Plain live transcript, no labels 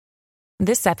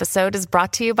This episode is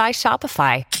brought to you by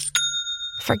Shopify.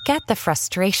 Forget the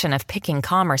frustration of picking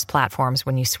commerce platforms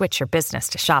when you switch your business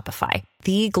to Shopify,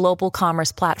 the global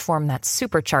commerce platform that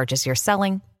supercharges your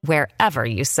selling wherever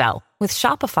you sell. With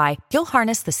Shopify, you'll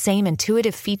harness the same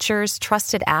intuitive features,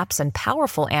 trusted apps, and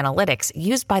powerful analytics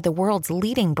used by the world's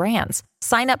leading brands.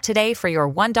 Sign up today for your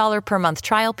 $1 per month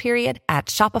trial period at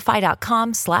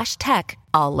shopify.com/tech,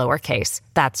 all lowercase.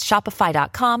 That's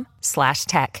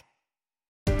shopify.com/tech.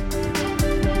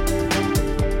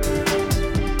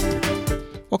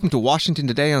 Welcome to Washington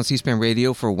Today on C-SPAN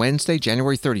Radio for Wednesday,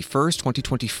 January 31st,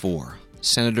 2024.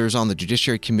 Senators on the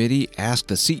Judiciary Committee asked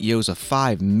the CEOs of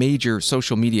 5 major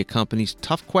social media companies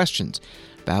tough questions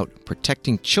about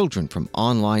protecting children from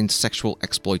online sexual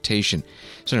exploitation.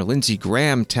 Senator Lindsey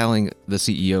Graham telling the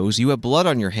CEOs, "You have blood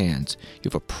on your hands. You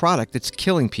have a product that's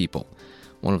killing people."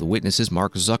 One of the witnesses,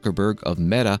 Mark Zuckerberg of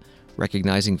Meta,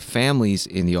 recognizing families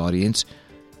in the audience,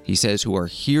 he says, who are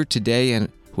here today and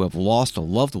who have lost a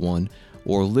loved one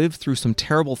or lived through some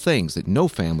terrible things that no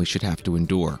family should have to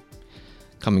endure.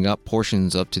 Coming up,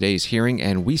 portions of today's hearing,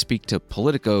 and we speak to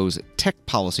Politico's tech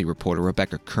policy reporter,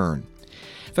 Rebecca Kern.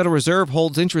 Federal Reserve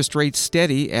holds interest rates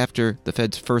steady after the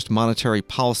Fed's first monetary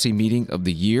policy meeting of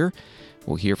the year.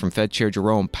 We'll hear from Fed Chair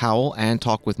Jerome Powell and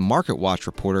talk with MarketWatch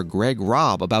reporter Greg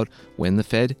Robb about when the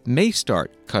Fed may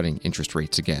start cutting interest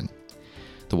rates again.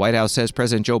 The White House says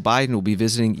President Joe Biden will be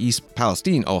visiting East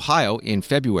Palestine, Ohio, in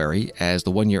February as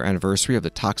the one-year anniversary of the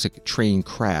toxic train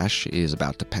crash is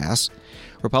about to pass.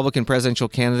 Republican presidential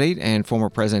candidate and former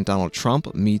President Donald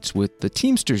Trump meets with the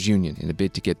Teamsters Union in a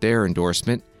bid to get their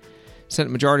endorsement.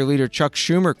 Senate Majority Leader Chuck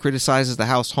Schumer criticizes the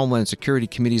House Homeland Security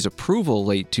Committee's approval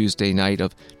late Tuesday night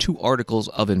of 2 articles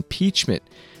of impeachment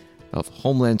of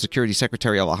Homeland Security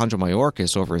Secretary Alejandro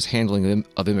Mayorkas over his handling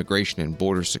of immigration and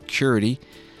border security.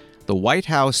 The White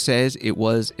House says it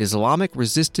was Islamic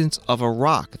Resistance of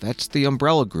Iraq, that's the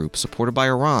umbrella group supported by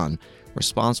Iran,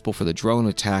 responsible for the drone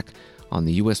attack on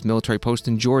the U.S. military post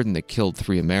in Jordan that killed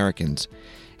 3 Americans.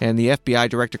 And the FBI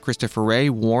Director Christopher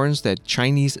Wray warns that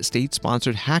Chinese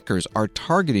state-sponsored hackers are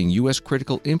targeting U.S.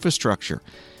 critical infrastructure,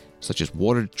 such as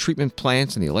water treatment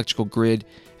plants and the electrical grid,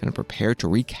 and are prepared to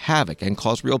wreak havoc and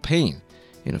cause real pain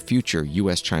in a future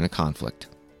U.S.-China conflict.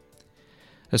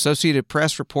 Associated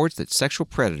Press reports that sexual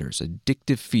predators,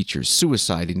 addictive features,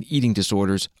 suicide and eating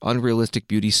disorders, unrealistic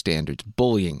beauty standards,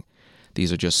 bullying.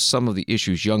 These are just some of the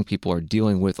issues young people are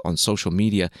dealing with on social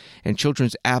media, and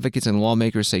children's advocates and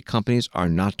lawmakers say companies are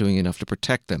not doing enough to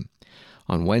protect them.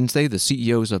 On Wednesday, the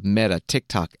CEOs of Meta,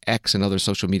 TikTok, X, and other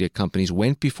social media companies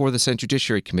went before the Senate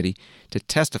Judiciary Committee to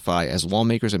testify as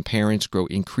lawmakers and parents grow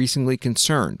increasingly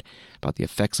concerned about the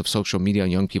effects of social media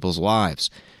on young people's lives.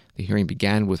 The hearing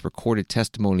began with recorded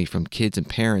testimony from kids and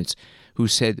parents who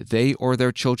said they or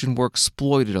their children were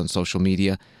exploited on social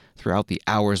media. Throughout the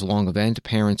hours-long event,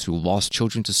 parents who lost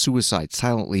children to suicide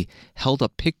silently held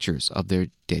up pictures of their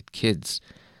dead kids.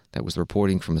 That was the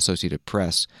reporting from Associated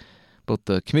Press. Both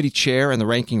the committee chair and the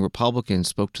ranking Republican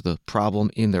spoke to the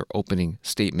problem in their opening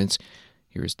statements.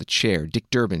 Here is the chair, Dick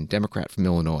Durbin, Democrat from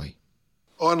Illinois.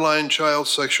 Online child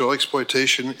sexual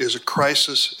exploitation is a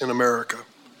crisis in America.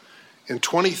 In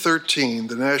 2013,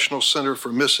 the National Center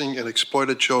for Missing and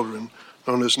Exploited Children,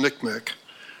 known as NCMEC,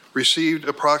 received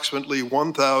approximately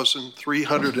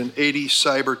 1,380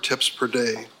 cyber tips per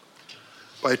day.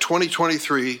 By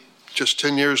 2023, just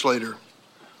 10 years later,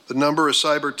 the number of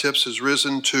cyber tips has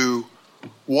risen to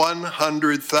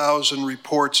 100,000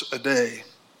 reports a day.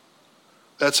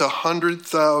 That's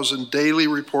 100,000 daily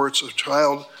reports of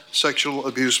child sexual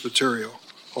abuse material,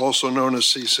 also known as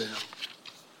CSAM.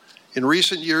 In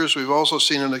recent years, we've also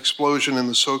seen an explosion in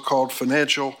the so-called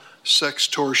financial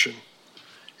sextortion,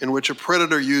 in which a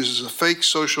predator uses a fake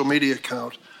social media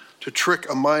account to trick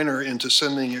a minor into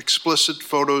sending explicit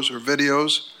photos or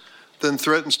videos, then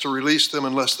threatens to release them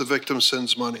unless the victim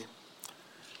sends money.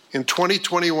 In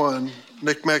 2021,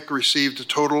 NCMEC received a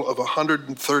total of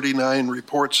 139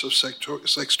 reports of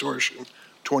sextortion,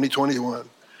 2021.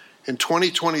 In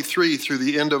 2023, through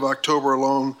the end of October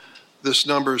alone, this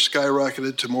number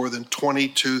skyrocketed to more than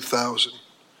 22,000.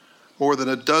 More than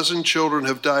a dozen children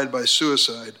have died by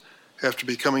suicide after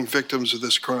becoming victims of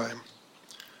this crime.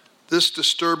 This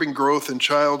disturbing growth in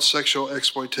child sexual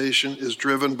exploitation is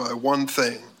driven by one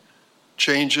thing: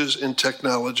 changes in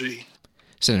technology.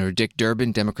 Senator Dick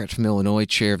Durbin, Democrat from Illinois,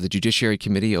 chair of the Judiciary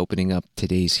Committee, opening up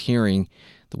today's hearing.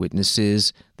 The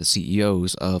witnesses, the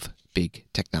CEOs of big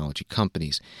technology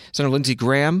companies. Senator Lindsey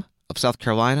Graham of South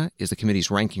Carolina is the committee's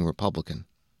ranking Republican.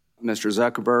 Mr.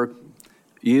 Zuckerberg,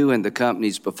 you and the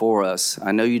companies before us,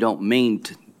 I know you don't mean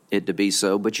it to be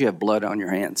so, but you have blood on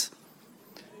your hands.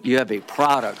 You have a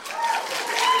product.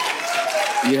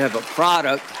 You have a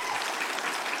product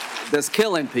that's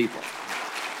killing people.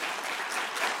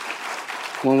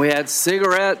 When we had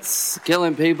cigarettes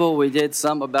killing people, we did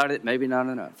something about it, maybe not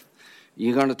enough.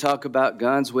 You're going to talk about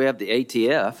guns, we have the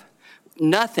ATF.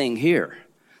 Nothing here.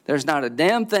 There's not a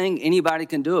damn thing anybody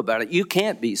can do about it. You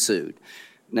can't be sued.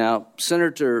 Now,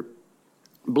 Senator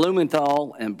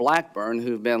Blumenthal and Blackburn,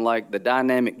 who've been like the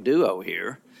dynamic duo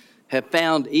here, have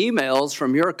found emails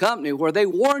from your company where they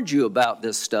warned you about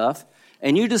this stuff,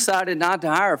 and you decided not to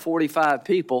hire 45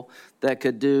 people that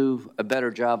could do a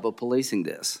better job of policing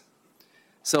this.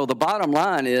 So the bottom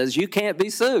line is you can't be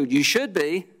sued. You should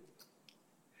be.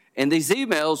 And these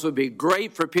emails would be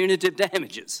great for punitive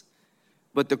damages.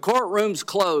 But the courtroom's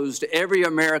closed to every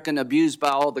American abused by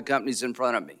all the companies in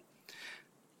front of me.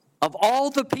 Of all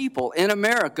the people in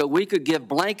America we could give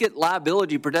blanket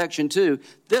liability protection to,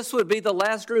 this would be the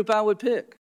last group I would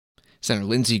pick. Senator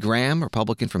Lindsey Graham,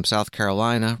 Republican from South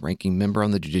Carolina, ranking member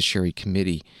on the Judiciary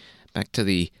Committee. Back to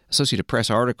the Associated Press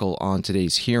article on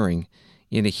today's hearing.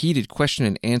 In a heated question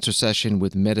and answer session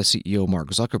with Meta CEO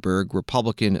Mark Zuckerberg,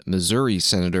 Republican Missouri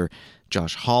Senator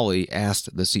Josh Hawley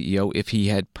asked the CEO if he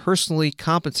had personally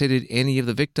compensated any of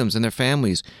the victims and their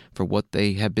families for what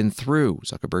they have been through.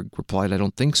 Zuckerberg replied, "I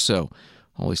don't think so."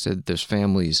 Hawley said, "There's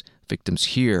families, victims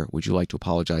here. Would you like to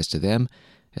apologize to them?"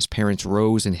 As parents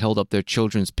rose and held up their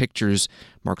children's pictures,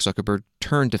 Mark Zuckerberg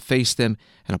turned to face them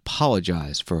and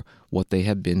apologize for what they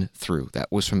have been through. That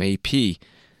was from AP.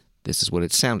 This is what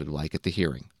it sounded like at the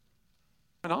hearing.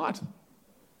 Why not?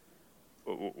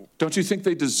 Don't you think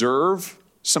they deserve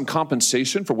some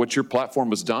compensation for what your platform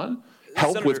has done?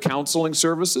 Help Senator, with counseling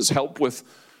services, help with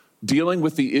dealing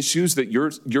with the issues that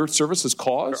your services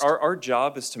caused? Our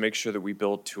job is to make sure that we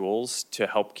build tools to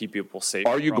help keep people safe.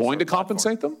 Are you going to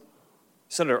compensate them?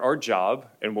 Senator, our job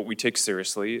and what we take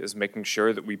seriously is making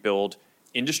sure that we build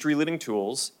industry-leading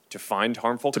tools to find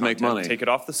harmful content, make money. take it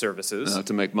off the services,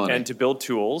 To make money. and to build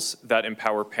tools that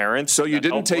empower parents. So you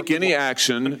didn't take any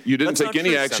action. You didn't take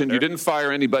any action. You didn't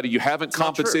fire anybody. You haven't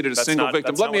compensated a single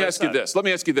victim. Let me ask you this. Let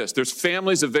me ask you this. There's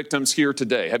families of victims here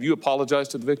today. Have you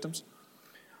apologized to the victims?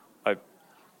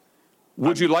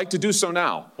 Would you like to do so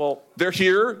now? Well, they're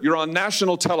here. You're on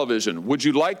national television. Would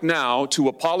you like now to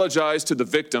apologize to the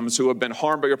victims who have been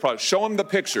harmed by your product? Show them the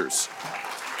pictures.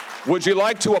 Would you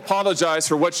like to apologize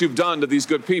for what you've done to these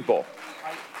good people?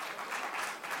 I'm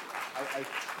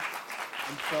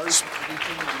sorry for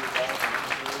everything that you've all been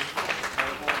through. It's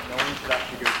terrible. No one should have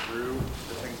to go through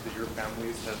the things that your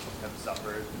families have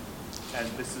suffered. And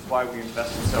this is why we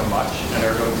invested so much and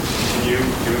are going to continue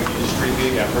doing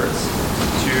industry-leading efforts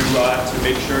to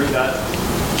make sure that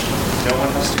no one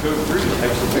has to go through the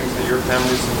types of things that your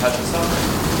families have had to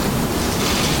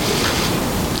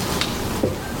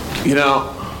suffer. You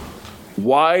know,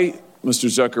 why, Mr.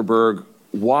 Zuckerberg,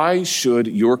 why should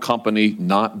your company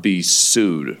not be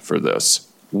sued for this?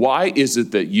 Why is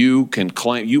it that you can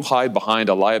claim, you hide behind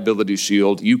a liability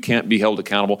shield, you can't be held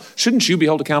accountable? Shouldn't you be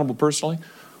held accountable personally?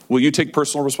 Will you take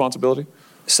personal responsibility?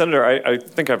 Senator, I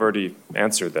think I've already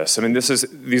answered this. I mean,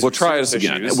 these. Well, try this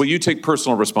again. Will you take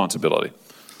personal responsibility?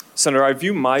 Senator, I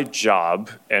view my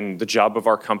job and the job of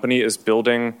our company as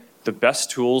building the best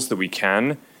tools that we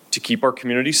can to keep our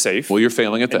community safe. Well, you're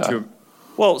failing at that.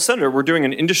 Well, Senator, we're doing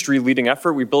an industry-leading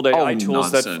effort. We build AI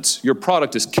tools nonsense. Your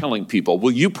product is killing people.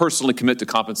 Will you personally commit to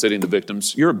compensating the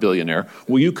victims? You're a billionaire.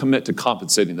 Will you commit to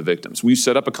compensating the victims? Will you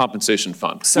set up a compensation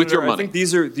fund Senator, with your money? I think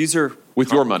these are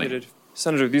with your money.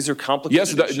 Senator, these are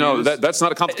complicated issues. No, that's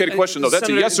not a complicated question, though. That's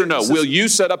Senator, a yes or no. Will you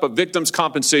set up a victims'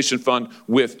 compensation fund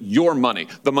with your money,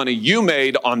 the money you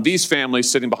made on these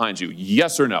families sitting behind you?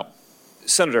 Yes or no?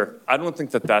 Senator, I don't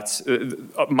think that's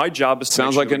my job is to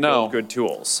Sounds make sure like a no. Build good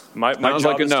tools. My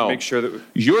job is to make sure that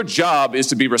your job is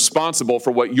to be responsible for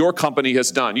what your company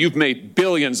has done. You've made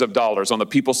billions of dollars on the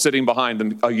people sitting behind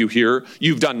them. You here?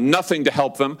 You've done nothing to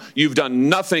help them. You've done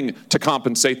nothing to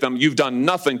compensate them. You've done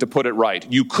nothing to put it right.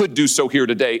 You could do so here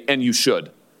today, and you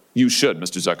should. You should,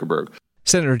 Mr. Zuckerberg.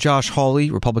 Senator Josh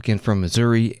Hawley, Republican from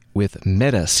Missouri, with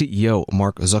Meta CEO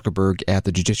Mark Zuckerberg at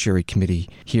the Judiciary Committee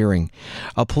hearing.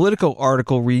 A Politico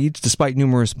article reads, despite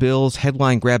numerous bills,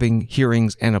 headline-grabbing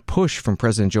hearings, and a push from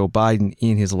President Joe Biden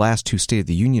in his last two State of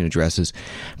the Union addresses,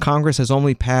 Congress has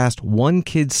only passed one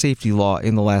kid safety law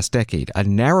in the last decade, a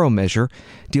narrow measure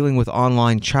dealing with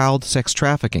online child sex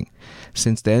trafficking.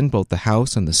 Since then, both the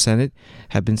House and the Senate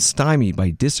have been stymied by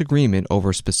disagreement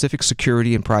over specific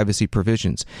security and privacy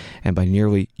provisions, and by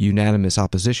nearly unanimous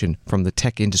opposition from the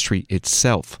tech industry industry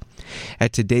itself.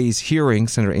 At today's hearing,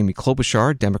 Senator Amy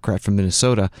Klobuchar, Democrat from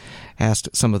Minnesota, asked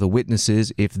some of the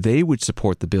witnesses if they would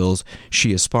support the bills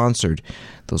she has sponsored.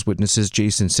 Those witnesses,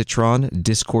 Jason Citron,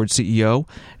 Discord CEO,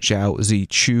 Zhao Zi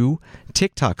Chu,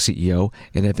 TikTok CEO,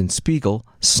 and Evan Spiegel,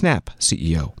 Snap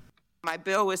CEO. My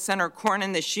bill with Senator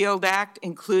Cornyn, the SHIELD Act,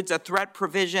 includes a threat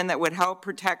provision that would help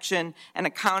protection and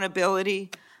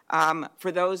accountability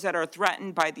for those that are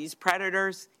threatened by these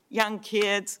predators. Young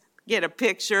kids get a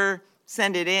picture,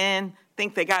 send it in,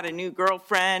 think they got a new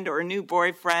girlfriend or a new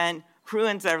boyfriend,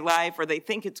 ruins their life, or they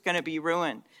think it's going to be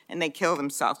ruined, and they kill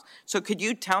themselves. So could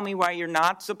you tell me why you're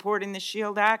not supporting the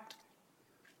SHIELD Act?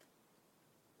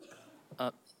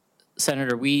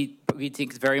 Senator, we think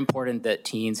it's very important that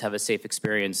teens have a safe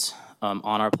experience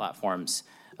on our platforms.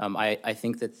 I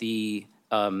think that the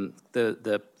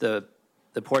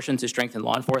portion to strengthen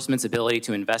law enforcement's ability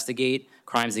to investigate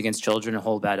crimes against children and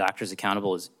hold bad actors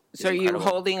accountable is So are you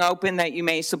holding open that you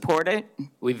may support it?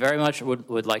 We very much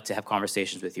would like to have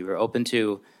conversations with you. We're open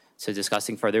to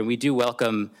discussing further. And we do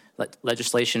welcome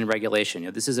legislation and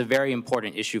regulation. This is a very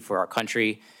important issue for our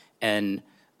country. And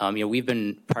we've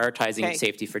been prioritizing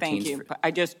safety for teens.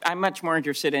 Thank you. I'm much more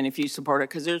interested in if you support it,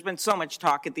 because there's been so much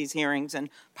talk at these hearings and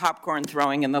popcorn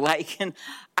throwing and the like, and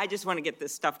I just want to get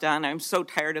this stuff done. I'm so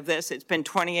tired of this. It's been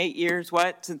 28 years,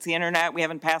 since the internet. We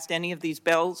haven't passed any of these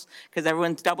bills because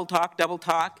everyone's double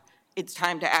talk. It's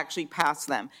time to actually pass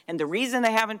them. And the reason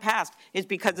they haven't passed is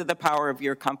because of the power of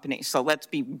your company. So let's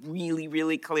be really,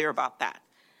 really clear about that.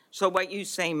 So what you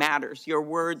say matters. Your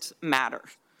words matter.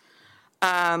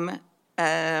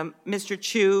 Mr.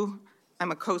 Chu,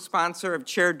 I'm a co-sponsor of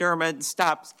Chair Dermot's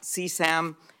Stop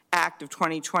CSAM Act of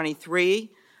 2023,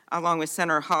 along with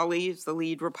Senator Hawley, who's the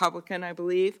lead Republican, I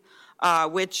believe,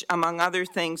 which, among other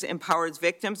things, empowers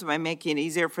victims by making it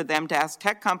easier for them to ask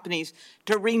tech companies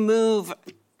to remove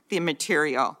the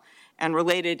material and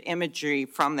related imagery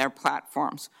from their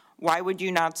platforms. Why would you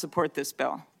not support this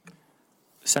bill?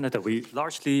 Senator, we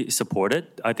largely support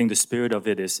it. I think the spirit of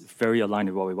it is very aligned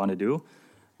with what we want to do.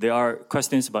 There are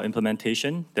questions about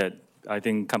implementation that I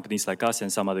think companies like us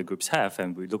and some other groups have,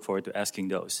 and we look forward to asking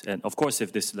those. And of course,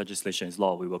 if this legislation is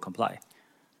law, we will comply.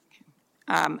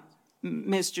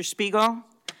 Mr. Spiegel,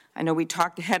 I know we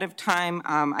talked ahead of time.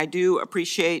 I do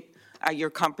appreciate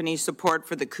your company's support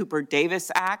for the Cooper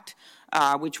Davis Act,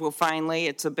 which will finally,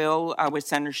 it's a bill with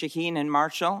Senator Shaheen and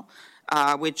Marshall,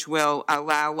 which will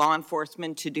allow law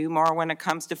enforcement to do more when it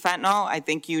comes to fentanyl. I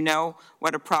think you know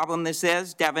what a problem this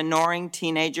is. Devin Noring,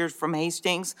 teenager from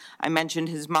Hastings, I mentioned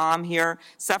his mom here,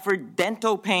 suffered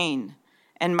dental pain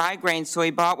and migraines, so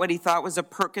he bought what he thought was a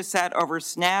Percocet over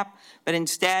Snap, but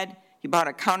instead he bought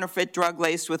a counterfeit drug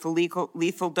laced with a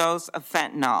lethal dose of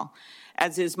fentanyl.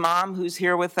 As his mom, who's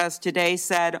here with us today,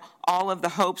 said, all of the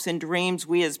hopes and dreams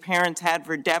we as parents had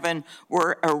for Devin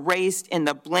were erased in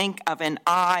the blink of an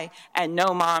eye, and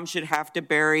no mom should have to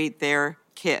bury their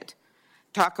kid.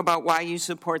 Talk about why you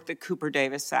support the Cooper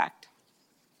Davis Act.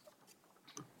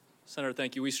 Senator,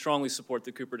 thank you. We strongly support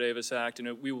the Cooper Davis Act,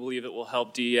 and we believe it will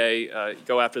help DEA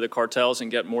go after the cartels and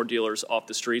get more dealers off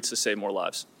the streets to save more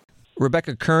lives.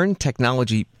 Rebecca Kern,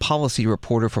 technology policy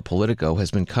reporter for Politico, has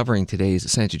been covering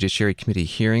today's Senate Judiciary Committee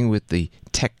hearing with the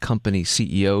tech company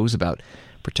CEOs about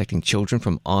protecting children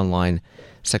from online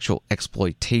sexual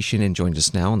exploitation and joins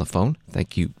us now on the phone.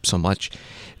 Thank you so much.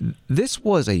 This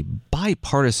was a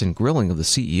bipartisan grilling of the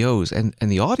CEOs, and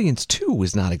the audience, too,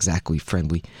 was not exactly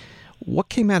friendly. What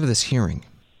came out of this hearing?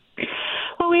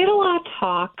 Well, we had a lot of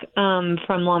talk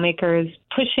from lawmakers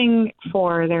pushing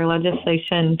for their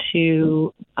legislation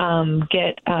to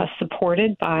get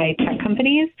supported by tech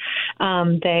companies.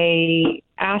 They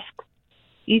asked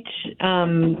each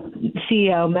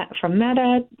CEO from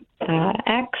Meta,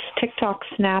 X, TikTok,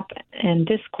 Snap, and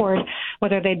Discord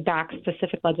whether they'd back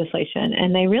specific legislation.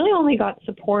 And they really only got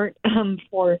support from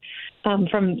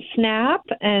Snap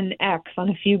and X on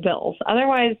a few bills.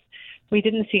 Otherwise, we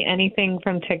didn't see anything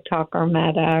from TikTok or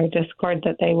Meta or Discord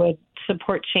that they would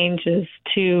support changes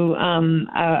to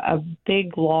a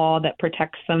big law that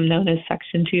protects them, known as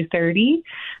Section 230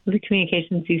 of the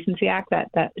Communications Decency Act,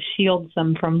 that shields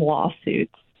them from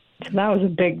lawsuits. So that was a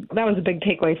big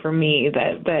takeaway for me,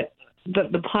 that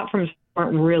the platforms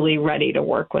weren't really ready to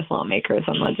work with lawmakers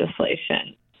on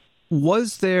legislation.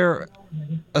 Was there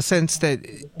a sense that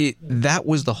that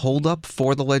was the holdup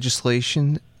for the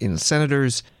legislation?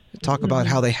 Senators talk about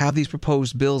how they have these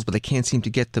proposed bills, but they can't seem to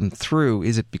get them through.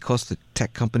 Is it because the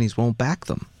tech companies won't back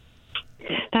them?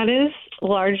 That is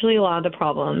largely a lot of the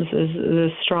problems, is the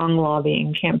strong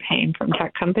lobbying campaign from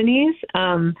tech companies.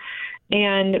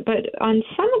 But on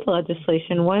some of the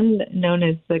legislation, one known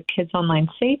as the Kids Online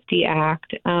Safety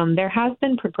Act, there has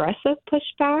been progressive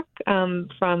pushback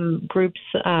from groups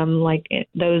like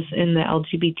those in the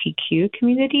LGBTQ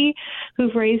community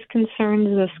who've raised concerns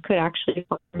this could actually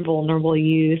harm vulnerable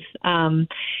youth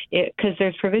because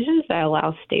there's provisions that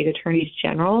allow state attorneys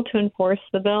general to enforce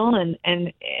the bill, and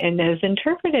as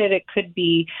interpreted, it could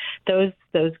be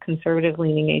those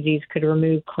conservative-leaning AGs could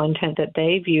remove content that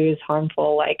they view as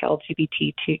harmful, like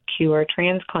LGBTQ or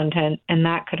trans content, and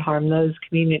that could harm those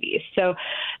communities. So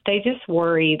they just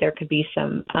worry there could be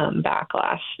some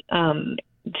backlash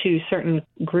to certain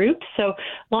groups. So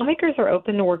lawmakers are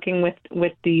open to working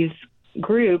with these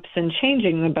groups and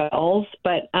changing the bills.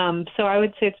 But so I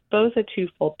would say it's both a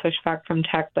twofold pushback from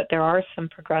tech, but there are some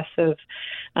progressive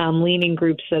leaning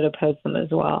groups that oppose them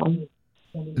as well.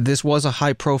 This was a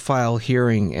high-profile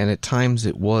hearing, and at times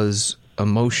it was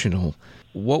emotional.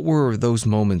 What were those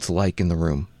moments like in the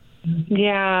room?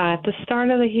 Yeah, at the start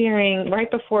of the hearing,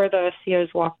 right before the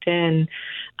COs walked in,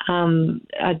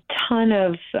 a ton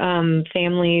of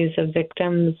families of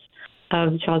victims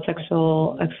of child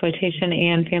sexual exploitation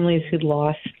and families who'd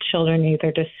lost children either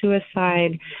to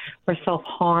suicide or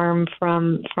self-harm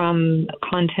from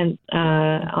content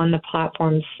on the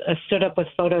platforms stood up with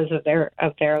photos of their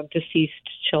deceased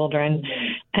children.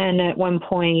 And at one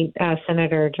point,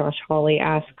 Senator Josh Hawley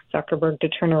asked Zuckerberg to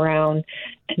turn around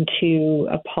and to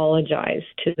apologize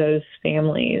to those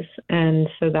families. And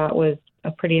so that was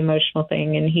a pretty emotional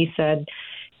thing. And he said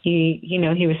he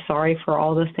was sorry for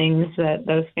all the things that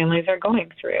those families are going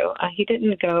through. He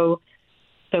didn't go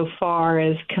so far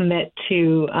as commit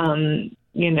to,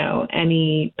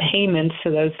 any payments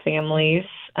to those families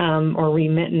or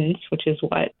remittance, which is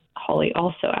what Hawley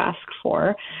also asked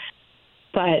for.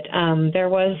 But there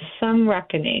was some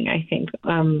reckoning, I think,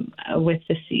 with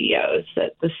the CEOs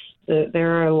that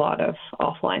there are a lot of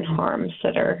offline harms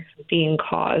that are being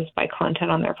caused by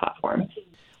content on their platforms.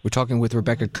 We're talking with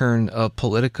Rebecca Kern of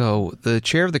Politico. The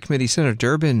chair of the committee, Senator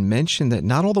Durbin, mentioned that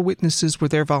not all the witnesses were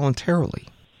there voluntarily.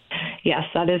 Yes,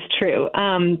 that is true.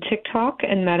 TikTok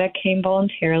and Meta came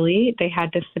voluntarily. They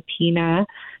had to subpoena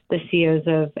the CEOs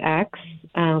of X,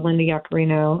 Linda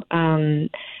Yaccarino,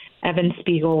 Evan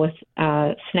Spiegel with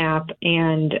Snap,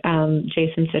 and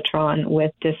Jason Citron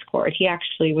with Discord. He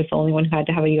actually was the only one who had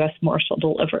to have a U.S. Marshal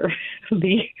deliver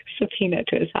the subpoena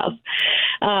to his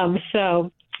house.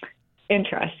 So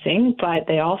interesting, but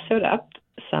they all showed up,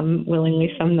 some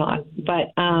willingly, some not.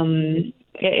 But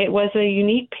it was a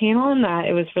unique panel in that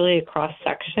it was really a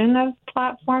cross-section of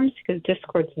platforms because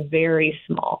Discord's very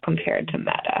small compared to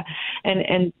Meta.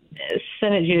 And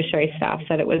Senate Judiciary staff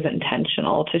said it was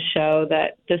intentional to show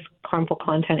that this harmful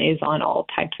content is on all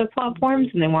types of platforms,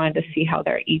 and they wanted to see how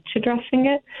they're each addressing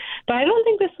it. But I don't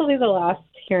think this will be the last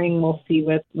hearing we'll see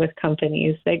with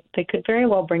companies. They could very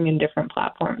well bring in different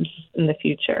platforms in the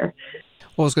future.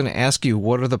 Well, I was going to ask you,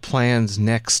 what are the plans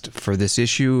next for this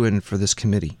issue and for this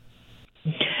committee?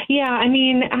 Yeah, I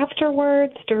mean,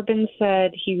 afterwards, Durbin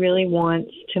said he really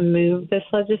wants to move this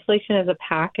legislation as a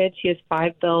package. He has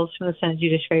 5 bills from the Senate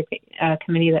Judiciary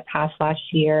Committee that passed last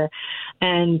year.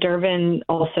 And Graham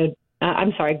also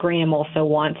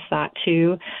wants that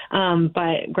too.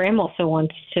 But Graham also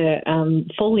wants to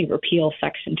fully repeal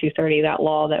Section 230, that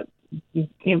law that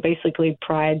basically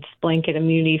provides blanket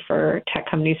immunity for tech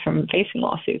companies from facing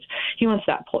lawsuits. He wants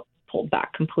that pulled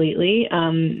back completely.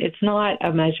 It's not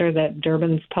a measure that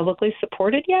Durbin's publicly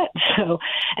supported yet,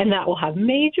 and that will have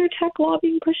major tech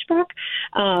lobbying pushback.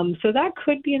 So that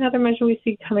could be another measure we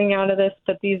see coming out of this.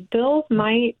 But these bills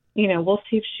might, we'll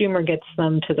see if Schumer gets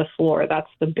them to the floor. That's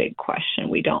the big question.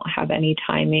 We don't have any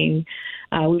timing.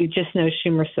 We just know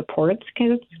Schumer supports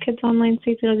kids online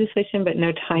safety legislation, but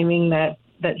no timing that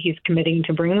he's committing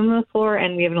to bring them to the floor.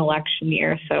 And we have an election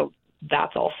year, so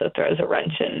that also throws a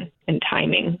wrench in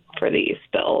timing for these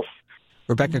bills.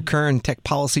 Rebecca Kern, tech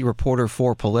policy reporter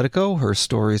for Politico. Her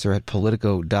stories are at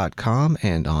Politico.com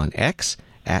and on X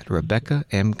at Rebecca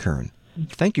M. Kern.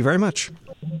 Thank you very much.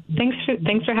 Thanks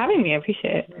for having me. I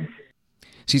appreciate it.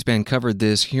 C-SPAN covered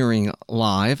this hearing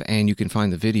live, and you can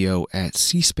find the video at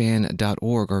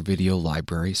cspan.org, our video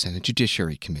library, Senate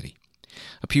Judiciary Committee.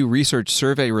 A Pew Research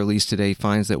survey released today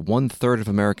finds that 1/3 of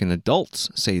American adults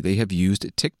say they have used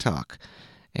TikTok,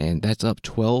 and that's up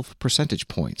 12 percentage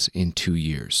points in 2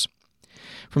 years.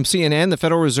 From CNN, the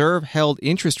Federal Reserve held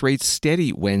interest rates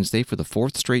steady Wednesday for the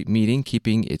 4th straight meeting,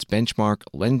 keeping its benchmark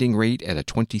lending rate at a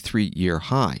 23-year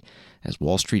high, as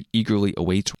Wall Street eagerly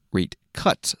awaits rate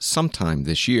cuts sometime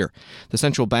this year. The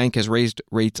central bank has raised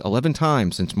rates 11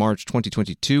 times since March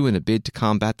 2022 in a bid to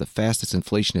combat the fastest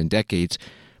inflation in decades.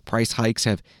 Price hikes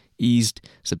have eased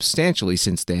substantially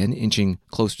since then, inching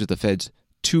closer to the Fed's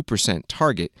 2%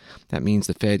 target. That means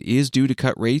the Fed is due to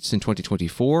cut rates in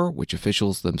 2024, which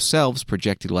officials themselves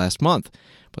projected last month.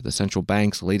 But the central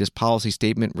bank's latest policy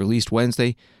statement released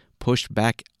Wednesday pushed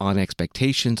back on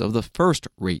expectations of the first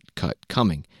rate cut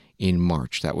coming in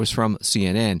March. That was from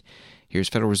CNN. Here's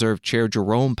Federal Reserve Chair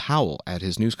Jerome Powell at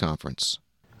his news conference.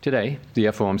 Today, the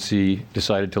FOMC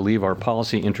decided to leave our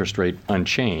policy interest rate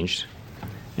unchanged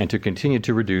and to continue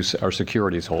to reduce our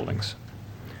securities holdings.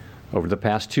 Over the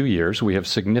past 2 years, we have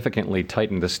significantly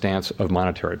tightened the stance of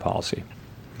monetary policy.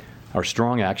 Our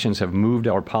strong actions have moved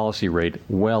our policy rate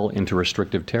well into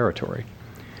restrictive territory,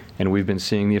 and we've been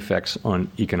seeing the effects on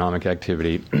economic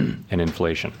activity and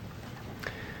inflation.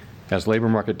 As labor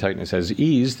market tightness has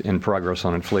eased and progress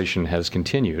on inflation has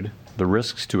continued, the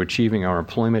risks to achieving our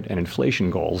employment and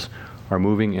inflation goals are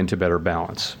moving into better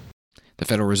balance. The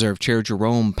Federal Reserve Chair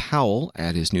Jerome Powell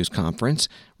at his news conference.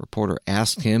 Reporter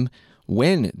asked him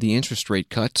when the interest rate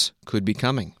cuts could be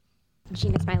coming.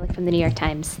 Gina Smilek from the New York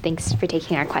Times. Thanks for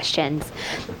taking our questions.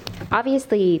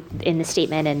 Obviously, in the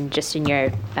statement and just in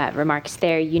your remarks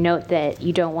there, you note that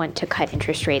you don't want to cut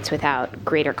interest rates without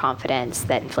greater confidence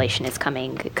that inflation is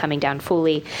coming down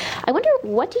fully. I wonder,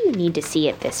 what do you need to see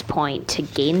at this point to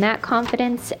gain that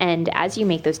confidence? And as you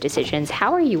make those decisions,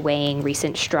 how are you weighing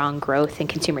recent strong growth in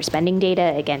consumer spending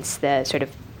data against the sort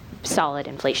of solid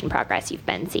inflation progress you've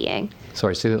been seeing?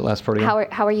 Sorry, say that last part again.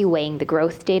 How are you weighing the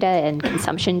growth data and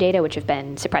consumption data, which have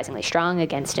been surprisingly strong,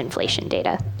 against inflation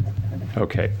data?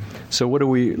 Okay. So what are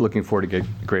we looking for to get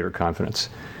greater confidence?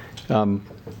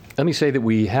 Let me say that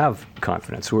we have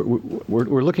confidence.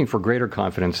 We're looking for greater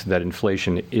confidence that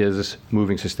inflation is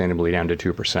moving sustainably down to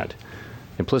 2%.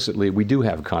 Implicitly, we do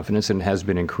have confidence and it has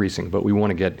been increasing, but we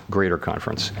want to get greater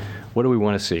confidence. What do we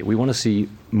want to see? We want to see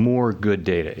more good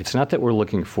data. It's not that we're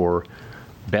looking for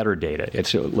better data.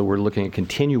 We're looking at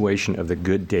continuation of the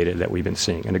good data that we've been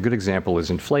seeing. And a good example is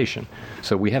inflation.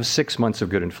 So we have 6 months of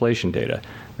good inflation data.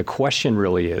 The question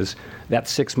really is, that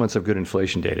 6 months of good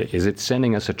inflation data, is it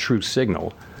sending us a true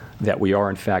signal that we are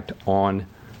in fact on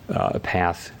a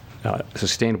path,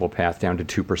 sustainable path down to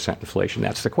 2% inflation?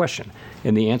 That's the question.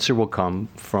 And the answer will come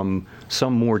from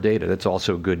some more data that's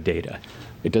also good data.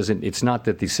 It's not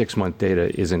that the 6-month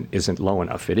data isn't low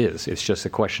enough. It is. It's just a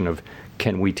question of,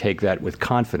 can we take that with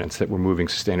confidence that we're moving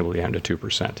sustainably down to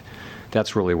 2%?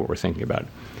 That's really what we're thinking about.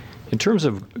 In terms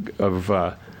of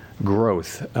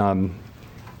growth,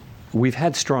 we've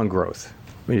had strong growth.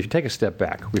 I mean, if you take a step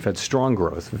back, we've had strong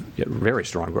growth, very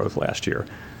strong growth last year,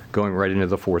 going right into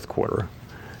the fourth quarter.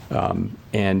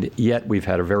 And yet we've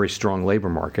had a very strong labor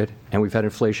market, and we've had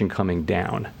inflation coming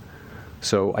down.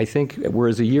 So I think,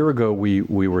 whereas a year ago we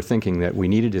were thinking that we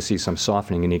needed to see some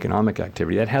softening in economic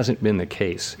activity, that hasn't been the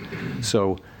case.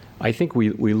 So I think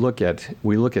we look at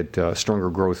stronger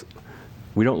growth.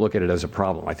 We don't look at it as a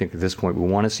problem. I think at this point we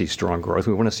want to see strong growth.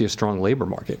 We want to see a strong labor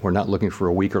market. We're not looking for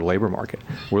a weaker labor market.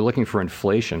 We're looking for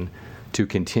inflation to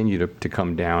continue to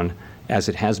come down as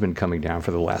it has been coming down for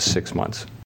the last 6 months.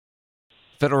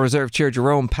 Federal Reserve Chair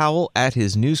Jerome Powell at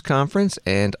his news conference.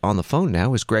 And on the phone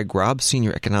now is Greg Grobb,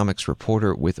 senior economics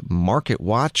reporter with Market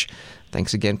Watch.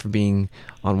 Thanks again for being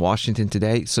on Washington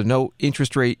today. So no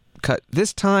interest rate cut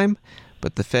this time,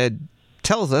 but the Fed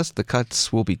tells us the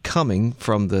cuts will be coming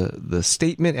from the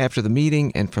statement after the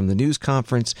meeting and from the news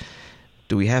conference.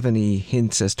 Do we have any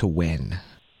hints as to when?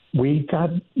 We got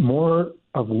more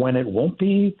of when it won't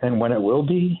be than when it will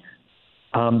be.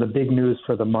 The big news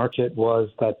for the market was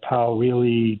that Powell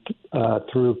really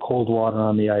threw cold water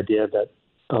on the idea that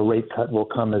a rate cut will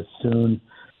come as soon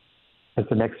as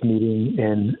the next meeting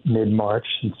in mid-March,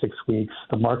 in 6 weeks.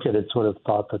 The market had sort of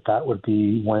thought that would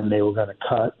be when they were going to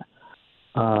cut.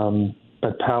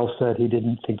 But Powell said he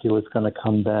didn't think it was going to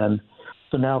come then.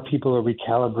 So now people are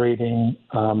recalibrating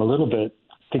a little bit,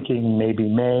 thinking maybe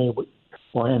May,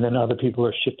 and then other people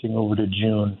are shifting over to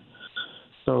June.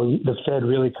 So the Fed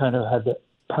really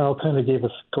Powell kind of gave a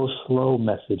go slow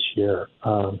message here.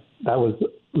 That was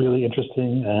really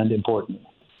interesting and important.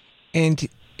 And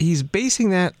he's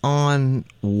basing that on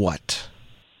what?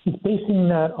 He's basing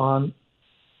that on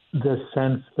the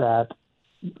sense that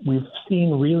we've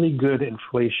seen really good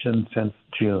inflation since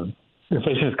June.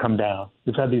 Inflation has come down.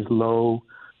 We've had these low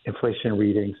inflation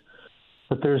readings,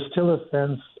 but there's still a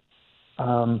sense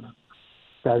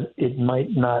that it might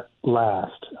not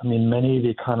last. I mean, many of the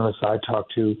economists I talk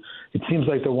to, it seems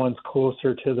like the ones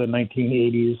closer to the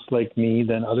 1980s, like me,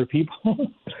 than other people,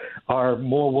 are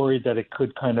more worried that it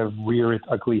could kind of rear its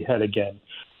ugly head again.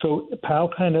 So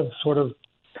Powell kind of sort of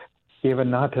gave a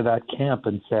nod to that camp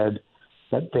and said,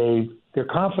 that they're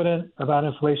confident about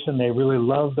inflation. They really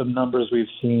love the numbers we've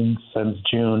seen since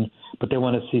June, but they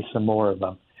want to see some more of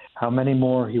them. How many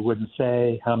more, he wouldn't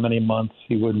say. How many months,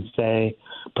 he wouldn't say.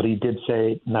 But he did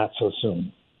say not so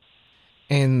soon.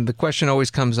 And the question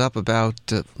always comes up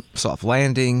about soft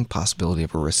landing, possibility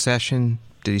of a recession.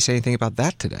 Did he say anything about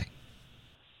that today?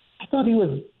 I thought he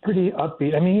was pretty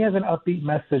upbeat. I mean, he has an upbeat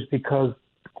message because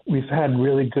we've had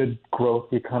really good growth.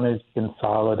 The economy's been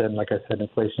solid. And like I said,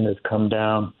 inflation has come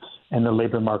down and the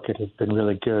labor market has been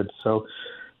really good. So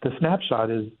the snapshot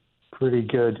is pretty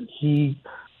good. He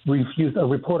refused. A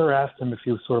reporter asked him if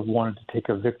he sort of wanted to take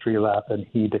a victory lap, and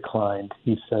he declined.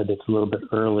 He said it's a little bit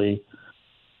early.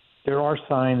 There are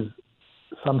signs,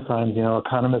 some signs,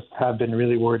 economists have been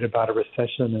really worried about a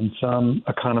recession, and some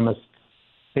economists,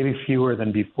 maybe fewer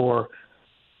than before,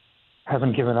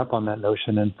 haven't given up on that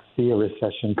notion and see a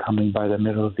recession coming by the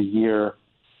middle of the year.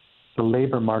 The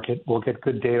labor market, we'll get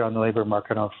good data on the labor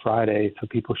market on Friday, so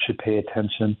people should pay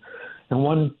attention. And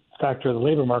one factor of the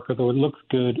labor market, though it looks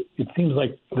good, it seems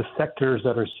like the sectors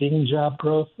that are seeing job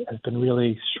growth has been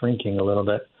really shrinking a little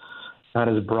bit, not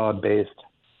as broad-based.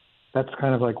 That's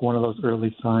kind of like one of those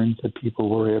early signs that people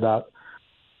worry about.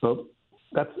 So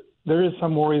there is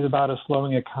some worries about a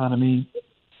slowing economy.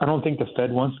 I don't think the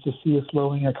Fed wants to see a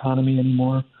slowing economy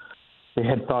anymore. They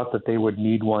had thought that they would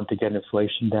need one to get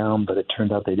inflation down, but it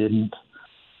turned out they didn't.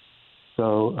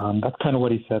 So that's kind of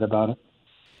what he said about it.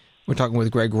 We're talking with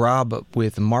Greg Robb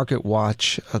with Market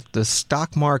Watch. The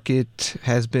stock market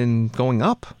has been going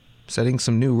up, setting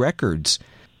some new records.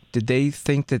 Did they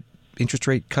think that interest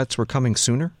rate cuts were coming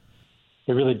sooner?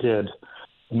 They really did.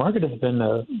 The market has been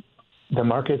the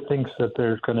market thinks that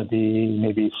there's going to be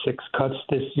maybe 6 cuts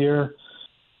this year.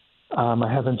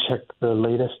 I haven't checked the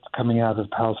latest coming out of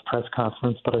Powell's press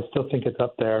conference, but I still think it's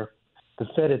up there. The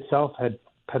Fed itself had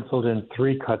penciled in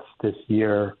 3 cuts this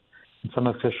year, and some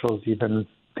officials even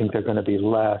think they're going to be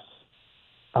less.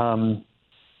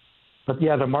 But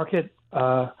yeah, the market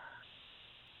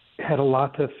had a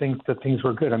lot to think that things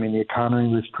were good. I mean, the economy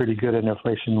was pretty good and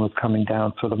inflation was coming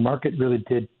down. So the market really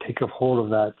did take a hold of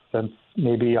that since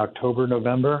maybe October,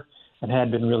 November, and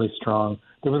had been really strong.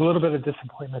 There was a little bit of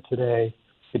disappointment today.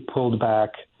 It pulled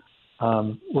back.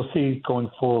 We'll see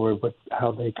going forward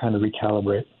how they kind of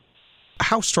recalibrate.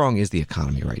 How strong is the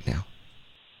economy right now?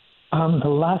 The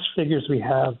last figures we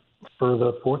have for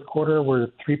the fourth quarter were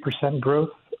 3% growth.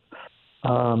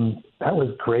 That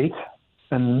was great.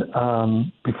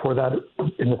 And before that,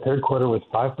 in the third quarter, was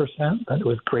 5%. That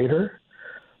was greater.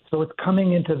 So it's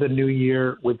coming into the new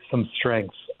year with some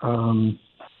strengths.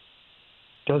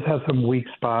 Does have some weak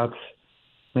spots.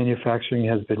 Manufacturing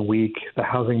has been weak. The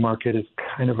housing market is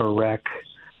kind of a wreck.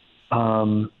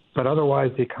 But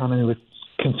otherwise, the economy with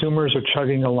consumers are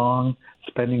chugging along,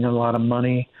 spending a lot of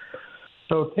money.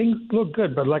 So things look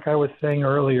good. But like I was saying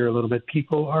earlier a little bit,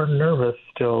 people are nervous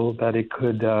still that it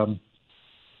could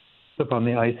slip on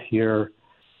the ice here.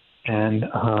 And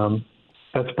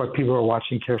that's what people are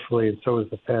watching carefully, and so is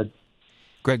the Fed.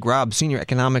 Greg Robb, senior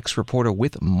economics reporter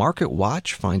with Market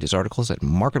Watch. Find his articles at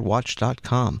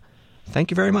marketwatch.com.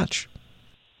 Thank you very much.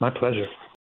 My pleasure.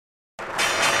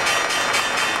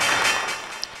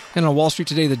 And on Wall Street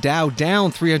today, the Dow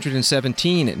down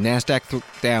 317, NASDAQ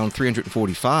down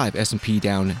 345, S&P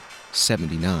down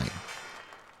 79.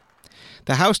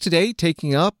 The House today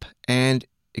taking up and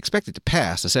expected to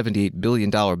pass a $78 billion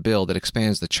bill that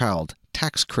expands the child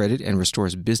tax credit and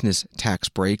restores business tax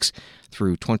breaks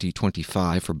through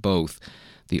 2025 for both.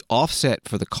 The offset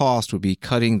for the cost would be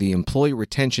cutting the employee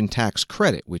retention tax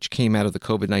credit, which came out of the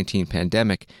COVID-19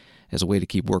 pandemic as a way to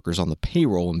keep workers on the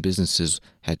payroll when businesses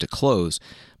had to close,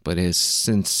 but has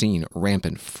since seen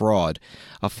rampant fraud.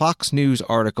 A Fox News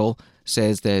article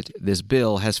says that this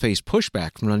bill has faced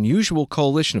pushback from an unusual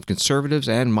coalition of conservatives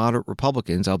and moderate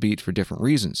Republicans, albeit for different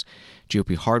reasons.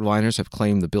 GOP hardliners have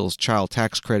claimed the bill's child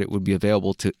tax credit would be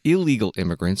available to illegal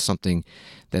immigrants, something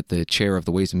that the chair of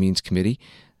the Ways and Means Committee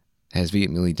has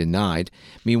vehemently denied.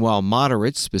 Meanwhile,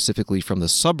 moderates, specifically from the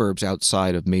suburbs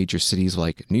outside of major cities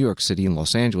like New York City and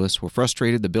Los Angeles, were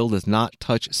frustrated the bill does not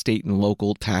touch state and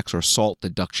local tax or SALT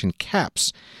deduction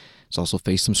caps. It's also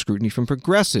faced some scrutiny from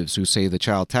progressives who say the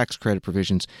child tax credit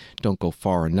provisions don't go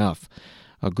far enough.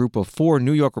 A group of 4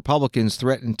 New York Republicans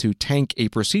threatened to tank a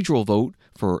procedural vote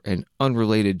for an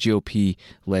unrelated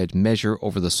GOP-led measure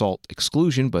over the SALT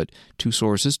exclusion, but 2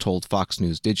 sources told Fox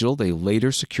News Digital they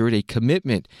later secured a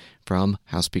commitment from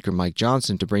House Speaker Mike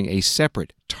Johnson to bring a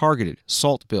separate, targeted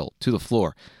SALT bill to the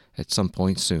floor at some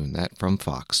point soon. That from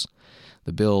Fox.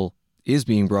 The bill is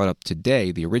being brought up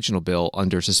today, the original bill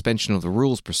under suspension of the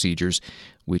rules procedures,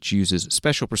 which uses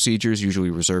special procedures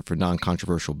usually reserved for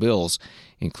non-controversial bills,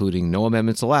 including no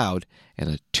amendments allowed and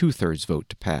a 2/3 vote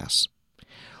to pass.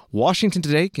 Washington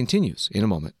Today continues in a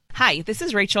moment. Hi, this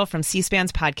is Rachel from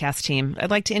C-SPAN's podcast team. I'd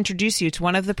like to introduce you to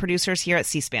one of the producers here at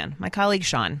C-SPAN, my colleague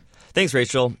Sean. Thanks,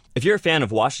 Rachel. If you're a fan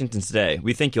of Washington Today,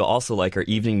 we think you'll also like our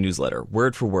evening newsletter,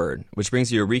 Word for Word, which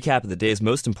brings you a recap of the day's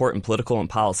most important political and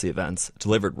policy events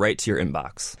delivered right to your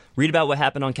inbox. Read about what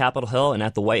happened on Capitol Hill and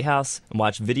at the White House, and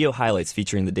watch video highlights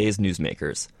featuring the day's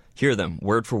newsmakers. Hear them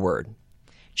word for word.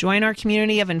 Join our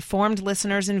community of informed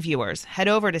listeners and viewers. Head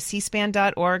over to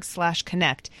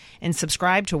cspan.org/connect and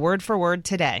subscribe to Word for Word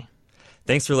today.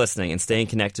 Thanks for listening and staying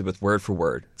connected with Word for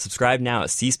Word. Subscribe now at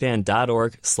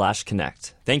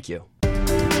cspan.org/connect. Thank you.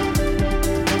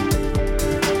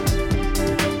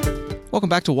 Welcome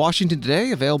back to Washington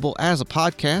Today, available as a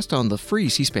podcast on the free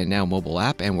C-SPAN Now mobile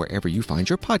app and wherever you find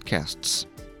your podcasts.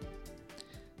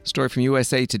 Story from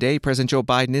USA Today, President Joe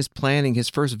Biden is planning his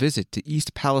first visit to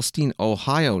East Palestine,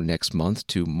 Ohio next month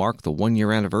to mark the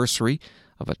one-year anniversary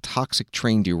of a toxic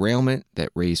train derailment that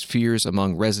raised fears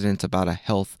among residents about a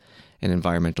health and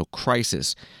environmental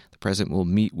crisis. The president will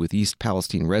meet with East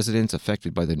Palestine residents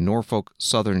affected by the Norfolk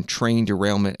Southern train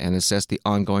derailment and assess the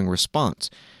ongoing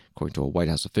response. According to a White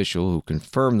House official who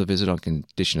confirmed the visit on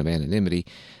condition of anonymity,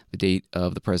 the date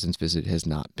of the president's visit has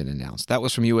not been announced. That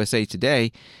was from USA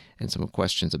Today, and some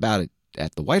questions about it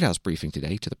at the White House briefing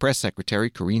today to the press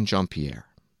secretary, Karine Jean-Pierre.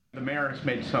 The mayor has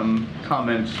made some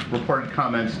comments, reported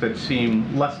comments that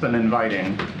seem less than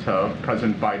inviting to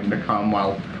President Biden to come,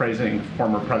 while praising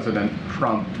former President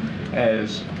Trump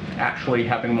as actually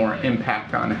having more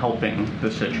impact on helping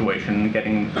the situation,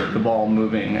 getting the ball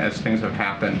moving as things have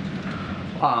happened.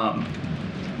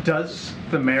 Does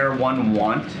the mayor, one,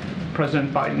 want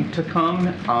President Biden to come?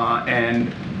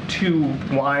 And two,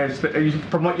 why is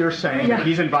from what you're saying, that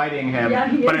he's inviting him? Yeah,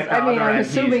 he but is. I'm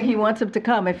assuming he wants him to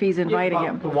come if he's inviting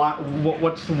him.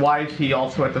 Why is he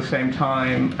also at the same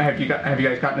time? Have you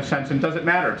guys gotten a sense? And does it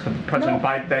matter to President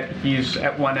Biden that he's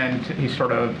at one end, he's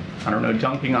sort of,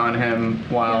 dunking on him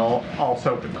while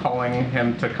also calling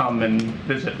him to come and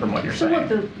visit, from what you're saying?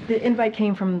 So look, the invite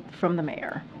came from the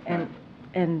mayor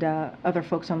and other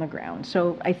folks on the ground.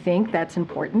 So I think that's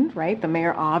important, right? The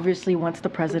mayor obviously wants the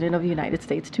president of the United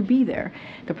States to be there.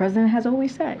 The president has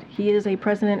always said he is a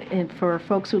president for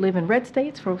folks who live in red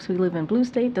states, folks who live in blue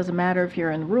states. Doesn't matter if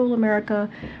you're in rural America,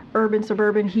 urban,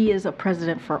 suburban, he is a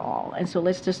president for all. And so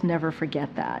let's just never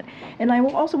forget that. And I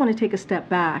will also want to take a step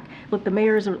back. Look, the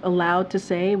mayor is allowed to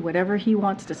say whatever he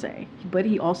wants to say, but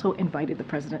he also invited the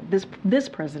president, this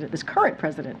current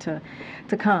president to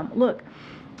come. Look,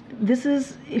 this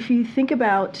is, if you think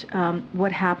about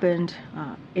what happened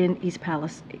in East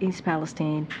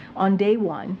Palestine, on day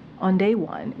one,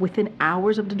 within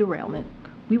hours of the derailment,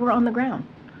 we were on the ground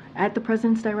at the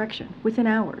president's direction, within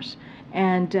hours.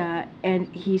 And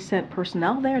he sent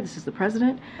personnel there. This is the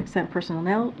president, sent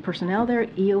personnel there.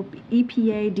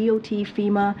 EPA, DOT,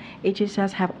 FEMA,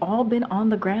 HHS have all been on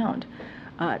the ground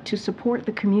to support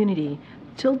the community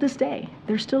till this day.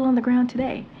 They're still on the ground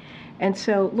today. And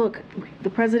so, look, the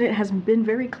president has been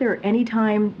very clear.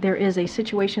 Anytime there is a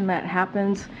situation that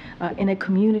happens in a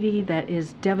community that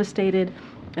is devastated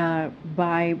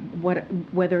by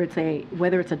whether it's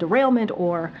a derailment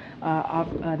or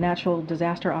a natural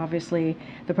disaster, obviously,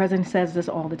 the president says this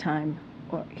all the time.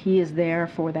 He is there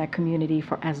for that community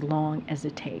for as long as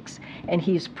it takes. And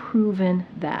he's proven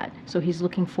that. So he's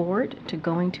looking forward to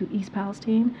going to East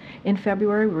Palestine in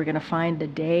February. We're going to find the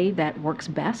day that works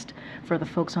best for the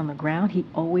folks on the ground. He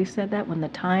always said that when the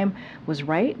time was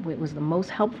right, it was the most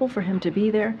helpful for him to be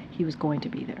there, he was going to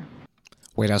be there.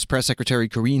 White House Press Secretary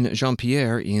Karine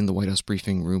Jean-Pierre in the White House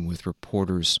briefing room with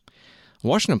reporters. A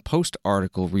Washington Post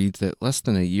article reads that less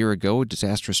than a year ago, a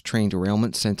disastrous train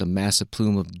derailment sent a massive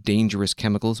plume of dangerous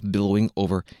chemicals billowing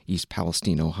over East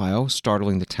Palestine, Ohio,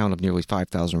 startling the town of nearly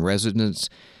 5,000 residents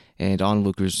and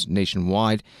onlookers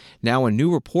nationwide. Now a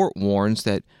new report warns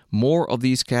that more of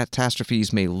these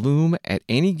catastrophes may loom at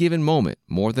any given moment.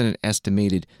 More than an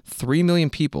estimated 3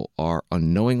 million people are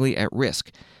unknowingly at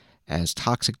risk as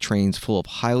toxic trains full of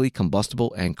highly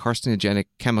combustible and carcinogenic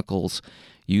chemicals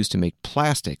used to make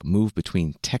plastic move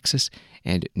between Texas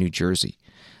and New Jersey.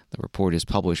 The report is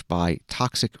published by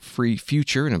Toxic Free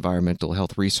Future, an environmental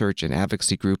health research and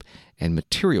advocacy group, and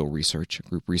Material Research, a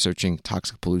group researching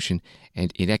toxic pollution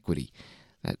and inequity.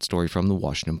 That story from the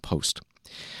Washington Post.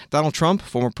 Donald Trump,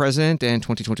 former president and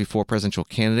 2024 presidential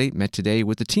candidate, met today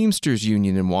with the Teamsters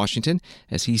Union in Washington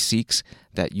as he seeks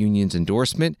that union's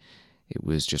endorsement. It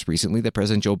was just recently that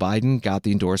President Joe Biden got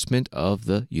the endorsement of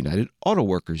the United Auto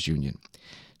Workers Union.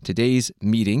 Today's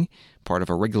meeting, part of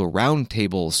a regular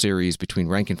roundtable series between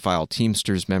rank-and-file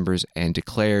Teamsters members and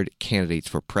declared candidates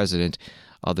for president.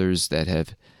 Others that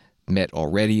have met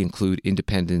already include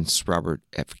independents Robert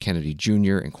F. Kennedy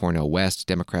Jr. and Cornel West,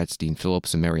 Democrats Dean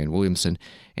Phillips and Marianne Williamson,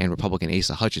 and Republican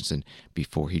Asa Hutchinson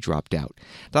before he dropped out.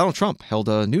 Donald Trump held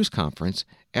a news conference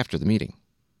after the meeting.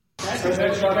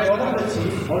 President Trump,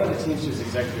 one of the Teamsters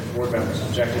executive board members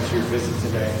objected to your visit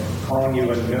today, calling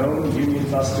you a known union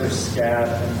buster, scab,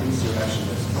 and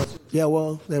insurrectionist. Yeah,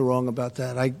 well, they're wrong about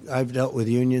that. I've dealt with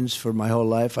unions for my whole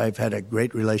life. I've had a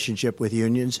great relationship with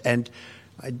unions, and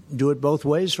I do it both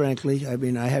ways, frankly. I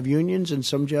mean, I have unions, and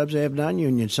some jobs I have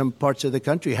non-unions. Some parts of the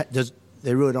country,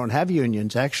 they really don't have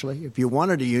unions, actually. If you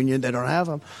wanted a union, they don't have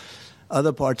them.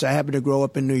 Other parts, I happen to grow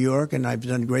up in New York, and I've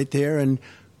done great there, and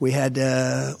we had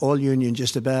all union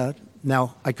just about.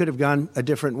 Now, I could have gone a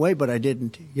different way, but I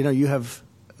didn't. You know, you have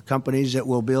companies that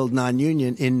will build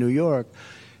non-union in New York,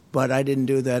 but I didn't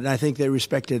do that, and I think they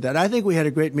respected that. I think we had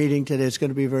a great meeting today. It's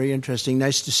going to be very interesting.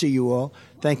 Nice to see you all.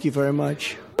 Thank you very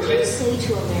much. What do you say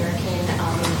to American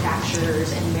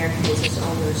manufacturers and American business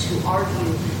owners who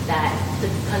argue that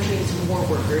the country needs more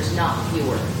workers, not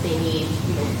fewer? They need,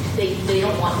 they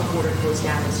don't want the border closed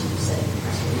down, as you said in the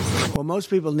press release. Well, most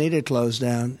people need it closed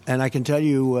down, and I can tell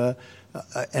you,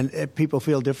 and people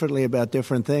feel differently about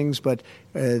different things, but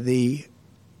the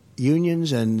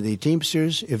unions and the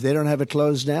Teamsters, if they don't have it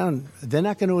closed down, they're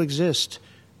not going to exist.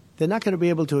 They're not going to be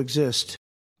able to exist.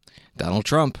 Donald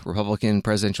Trump, Republican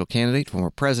presidential candidate, former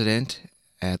president,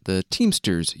 at the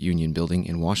Teamsters Union building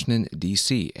in Washington,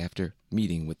 D.C. after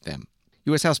meeting with them.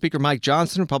 U.S. House Speaker Mike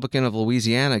Johnson, Republican of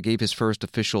Louisiana, gave his first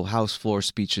official House floor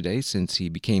speech today since he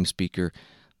became Speaker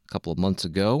a couple of months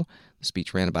ago. The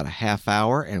speech ran about a half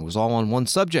hour, and it was all on one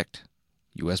subject,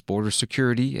 U.S. border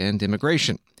security and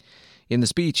immigration. In the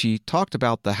speech, he talked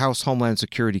about the House Homeland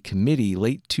Security Committee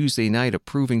late Tuesday night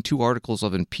approving 2 articles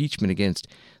of impeachment against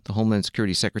the Homeland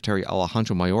Security Secretary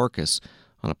Alejandro Mayorkas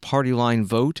on a party line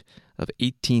vote of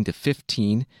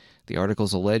 18-15. The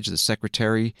articles allege the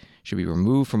secretary should be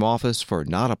removed from office for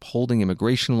not upholding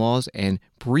immigration laws and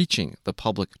breaching the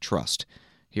public trust.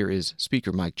 Here is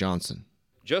Speaker Mike Johnson.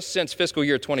 Just since fiscal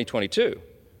year 2022,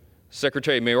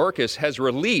 Secretary Mayorkas has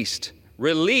released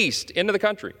into the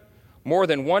country more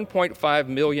than 1.5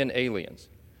 million aliens,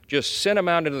 just sent them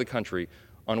out into the country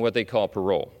on what they call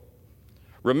parole.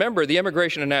 Remember, the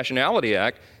Immigration and Nationality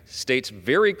Act states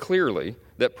very clearly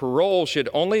that parole should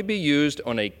only be used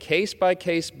on a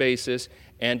case-by-case basis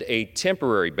and a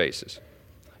temporary basis.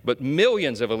 But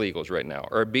millions of illegals right now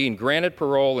are being granted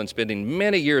parole and spending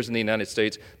many years in the United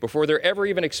States before they're ever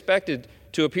even expected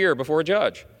to appear before a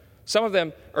judge. Some of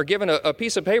them are given a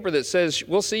piece of paper that says,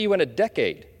 "We'll see you in a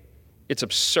decade." It's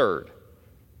absurd.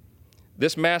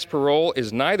 This mass parole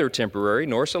is neither temporary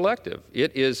nor selective.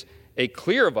 It is a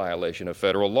clear violation of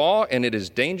federal law, and it is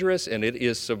dangerous, and it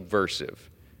is subversive,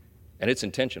 and it's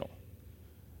intentional.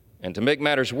 And to make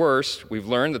matters worse, we've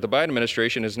learned that the Biden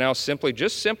administration is now simply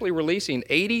releasing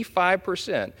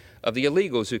 85% of the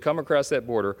illegals who come across that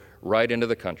border right into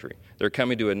the country. They're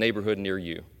coming to a neighborhood near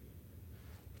you.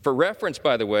 For reference,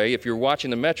 by the way, if you're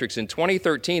watching the metrics, in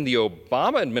 2013, the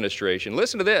Obama administration,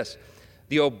 listen to this,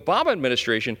 the Obama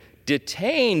administration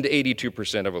detained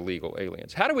 82% of illegal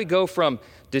aliens. How do we go from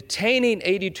detaining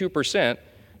 82%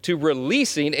 to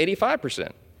releasing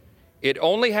 85%? It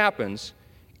only happens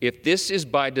if this is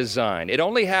by design. It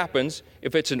only happens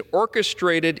if it's an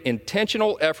orchestrated,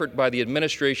 intentional effort by the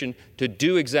administration to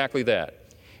do exactly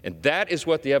that. And that is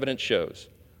what the evidence shows.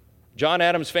 John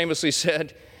Adams famously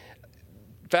said,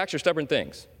 "Facts are stubborn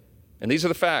things." And these are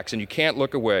the facts, and you can't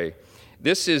look away.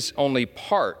 This is only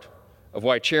part of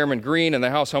why Chairman Green and the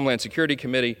House Homeland Security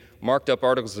Committee marked up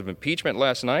articles of impeachment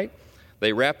last night.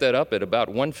 They wrapped that up at about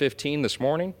 1:15 this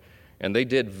morning, and they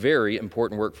did very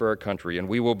important work for our country, and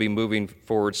we will be moving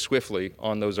forward swiftly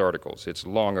on those articles. It's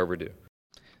long overdue.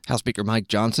 House Speaker Mike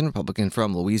Johnson, Republican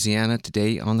from Louisiana,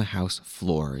 today on the House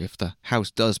floor. If the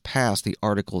House does pass the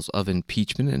articles of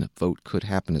impeachment, and a vote could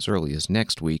happen as early as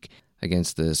next week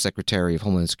against the Secretary of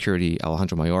Homeland Security,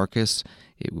 Alejandro Mayorkas,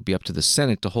 it would be up to the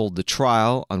Senate to hold the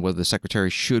trial on whether the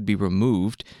Secretary should be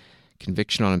removed.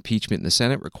 Conviction on impeachment in the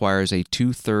Senate requires a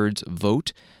 2/3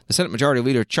 vote. The Senate Majority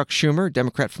Leader Chuck Schumer,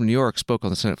 Democrat from New York, spoke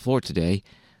on the Senate floor today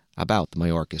about the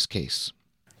Mayorkas case.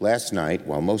 Last night,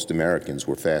 while most Americans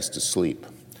were fast asleep,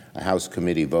 a House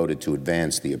committee voted to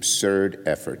advance the absurd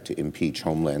effort to impeach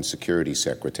Homeland Security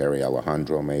Secretary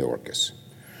Alejandro Mayorkas.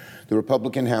 The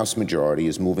Republican House majority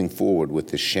is moving forward with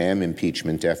the sham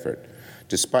impeachment effort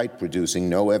despite producing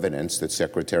no evidence that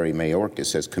Secretary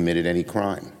Mayorkas has committed any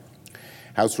crime.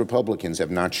 House Republicans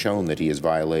have not shown that he has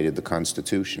violated the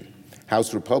Constitution.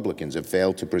 House Republicans have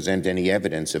failed to present any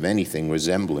evidence of anything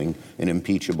resembling an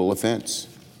impeachable offense.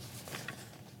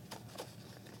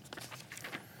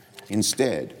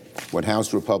 Instead, what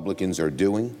House Republicans are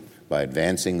doing by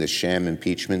advancing the sham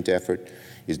impeachment effort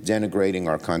is denigrating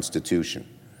our Constitution,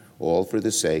 all for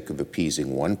the sake of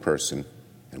appeasing one person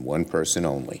and one person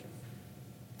only,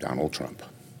 Donald Trump.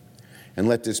 And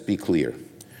let this be clear.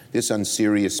 This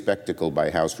unserious spectacle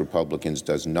by House Republicans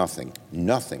does nothing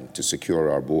to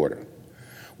secure our border.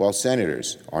 While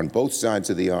senators on both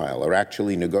sides of the aisle are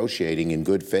actually negotiating in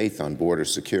good faith on border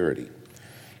security,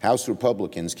 House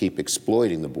Republicans keep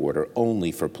exploiting the border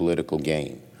only for political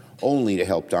gain, only to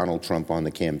help Donald Trump on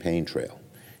the campaign trail,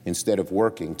 instead of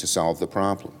working to solve the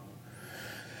problem.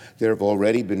 There have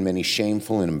already been many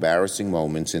shameful and embarrassing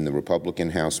moments in the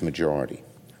Republican House majority,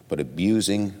 but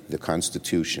abusing the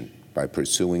Constitution by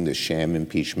pursuing the sham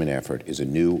impeachment effort is a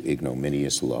new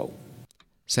ignominious low.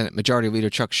 Senate Majority Leader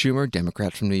Chuck Schumer,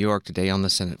 Democrat from New York, today on the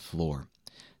Senate floor.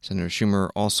 Senator Schumer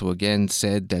also again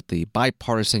said that the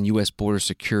bipartisan U.S. border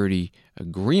security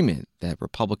agreement that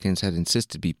Republicans had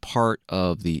insisted be part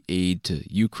of the aid to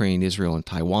Ukraine, Israel, and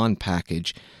Taiwan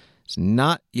package is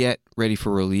not yet ready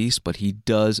for release, but he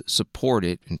does support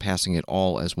it and passing it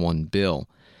all as one bill.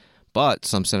 But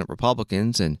some Senate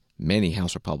Republicans and many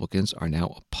House Republicans are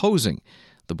now opposing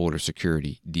the border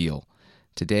security deal.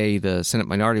 Today, the Senate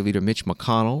Minority Leader Mitch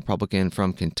McConnell, Republican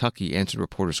from Kentucky, answered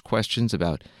reporters' questions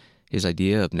about his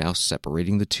idea of now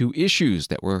separating the two issues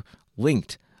that were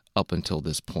linked up until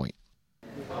this point.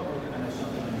 You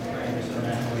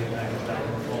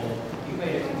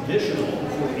made it conditional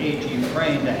for aid to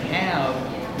Ukraine to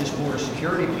have this border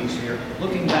security piece here.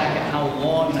 Looking back at how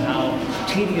long and how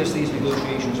tedious these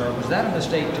negotiations are, was that a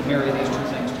mistake to marry these two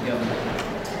things together?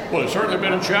 Well, it's certainly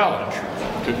been a challenge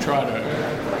to try to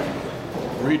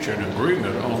reach an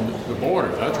agreement on the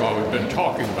border. That's why we've been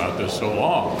talking about this so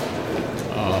long.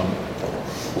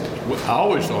 I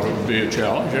always thought it would be a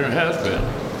challenge, and it has been.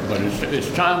 But it's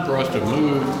time for us to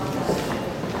move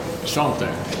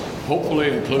something,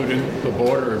 hopefully including the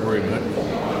border agreement.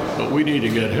 But we need to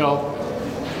get help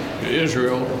to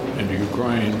Israel and to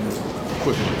Ukraine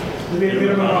quickly.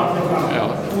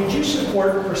 Would you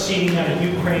support proceeding on a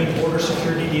Ukraine border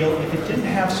security deal if it didn't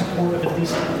have support of at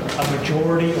least a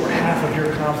majority or half of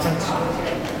your conference?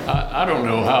 I don't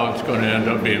know how it's going to end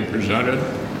up being presented,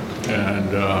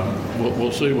 and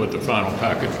we'll see what the final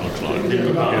package looks like.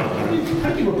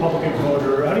 How do you Republican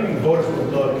voter, how do you voters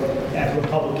would look at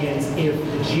Republicans if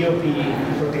the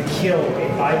GOP were to kill a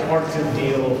bipartisan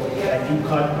deal that you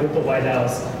cut with the White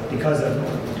House because of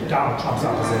Donald Trump's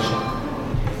opposition?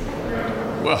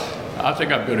 Well, I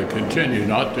think I'm going to continue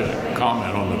not to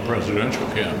comment on the presidential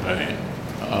campaign.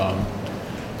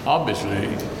 Obviously,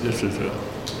 this is an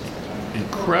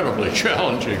incredibly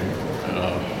challenging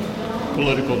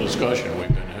political discussion we've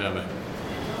been having.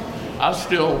 I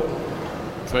still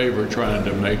favor trying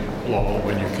to make law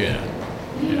when you can.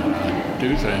 And I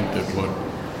do think that what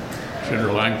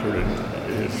Senator Langford and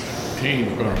his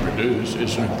team are going to produce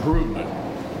is an improvement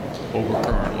over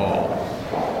current law.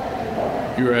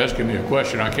 You're asking me a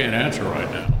question I can't answer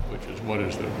right now, which is what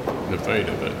is the fate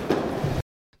of it.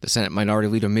 The Senate Minority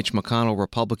Leader Mitch McConnell,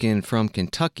 Republican from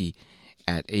Kentucky,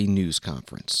 at a news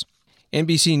conference.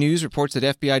 NBC News reports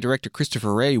that FBI Director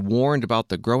Christopher Wray warned about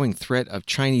the growing threat of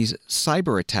Chinese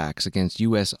cyber attacks against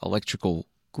U.S. electrical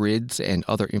grids and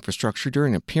other infrastructure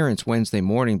during an appearance Wednesday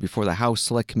morning before the House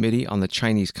Select Committee on the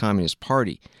Chinese Communist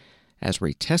Party. As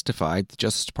Wray testified, the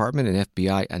Justice Department and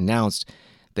FBI announced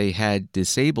they had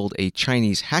disabled a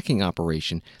Chinese hacking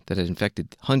operation that had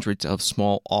infected hundreds of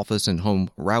small office and home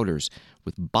routers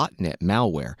with botnet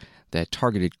malware that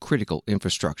targeted critical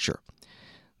infrastructure.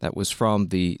 That was from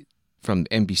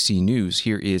NBC News.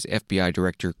 Here is FBI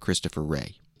Director Christopher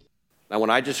Wray. Now, when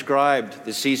I described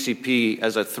the CCP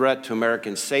as a threat to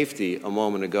American safety a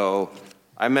moment ago,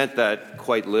 I meant that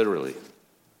quite literally.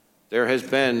 There has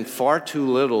been far too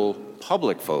little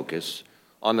public focus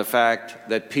on the fact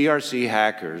that PRC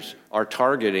hackers are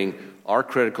targeting our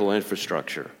critical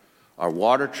infrastructure, our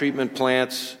water treatment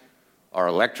plants, our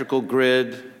electrical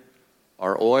grid,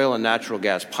 our oil and natural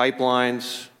gas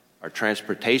pipelines, our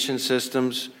transportation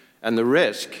systems, and the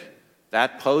risk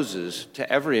that poses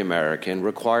to every American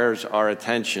requires our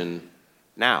attention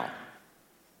now.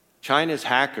 China's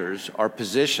hackers are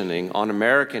positioning on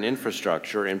American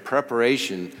infrastructure in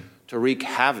preparation to wreak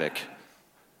havoc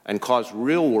and cause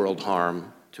real-world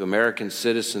harm to American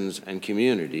citizens and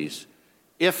communities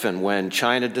if and when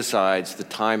China decides the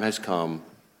time has come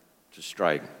to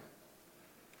strike.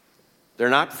 They're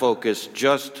not focused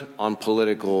just on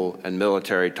political and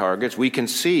military targets. We can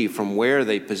see from where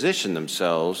they position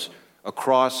themselves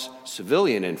across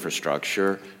civilian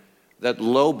infrastructure that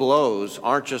low blows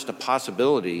aren't just a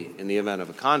possibility in the event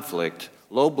of a conflict.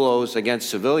 Low blows against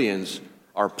civilians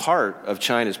are part of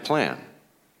China's plan.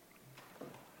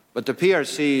 But the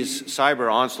PRC's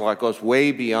cyber onslaught goes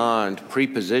way beyond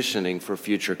pre-positioning for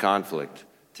future conflict.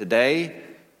 Today,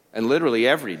 and literally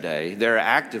every day, they're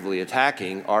actively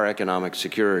attacking our economic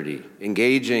security,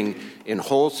 engaging in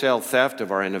wholesale theft of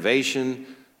our innovation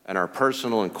and our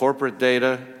personal and corporate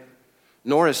data.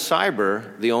 Nor is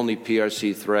cyber the only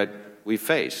PRC threat we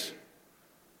face.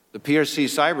 The PRC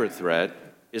cyber threat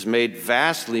is made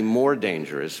vastly more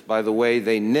dangerous by the way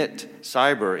they knit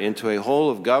cyber into a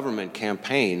whole-of-government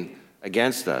campaign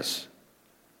against us.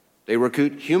 They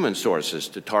recruit human sources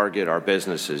to target our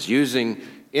businesses, using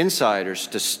insiders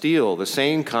to steal the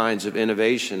same kinds of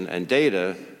innovation and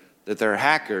data that their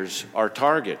hackers are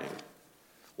targeting,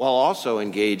 while also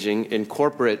engaging in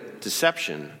corporate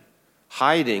deception,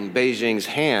 hiding Beijing's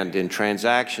hand in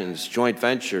transactions, joint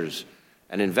ventures,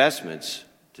 and investments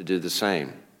to do the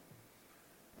same.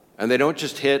 And they don't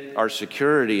just hit our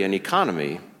security and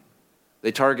economy,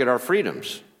 they target our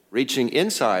freedoms, reaching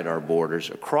inside our borders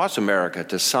across America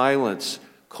to silence,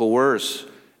 coerce,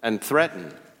 and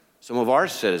threaten some of our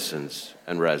citizens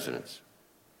and residents.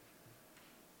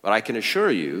 But I can assure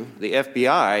you, the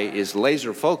FBI is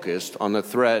laser-focused on the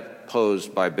threat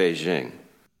posed by Beijing.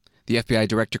 The FBI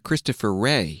Director Christopher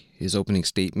Wray, his opening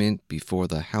statement before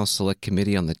the House Select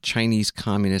Committee on the Chinese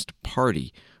Communist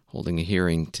Party, holding a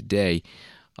hearing today.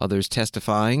 Others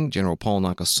testifying, General Paul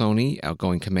Nakasone,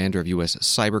 outgoing commander of U.S.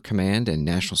 Cyber Command and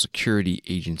National Security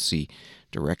Agency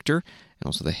Director, and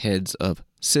also the heads of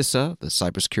CISA, the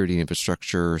Cybersecurity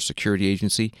Infrastructure Security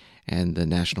Agency, and the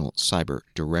National Cyber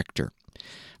Director.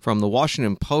 From the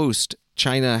Washington Post,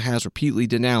 China has repeatedly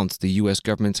denounced the U.S.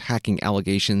 government's hacking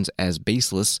allegations as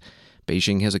baseless.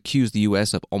 Beijing has accused the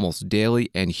U.S. of almost daily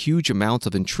and huge amounts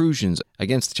of intrusions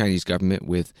against the Chinese government,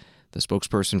 with the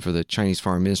spokesperson for the Chinese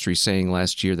Foreign Ministry saying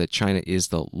last year that China is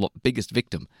the biggest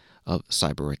victim of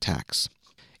cyber attacks.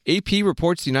 AP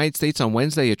reports the United States on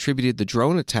Wednesday attributed the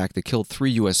drone attack that killed 3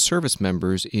 U.S. service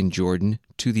members in Jordan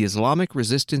to the Islamic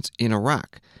resistance in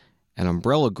Iraq, an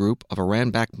umbrella group of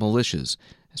Iran-backed militias,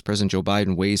 as President Joe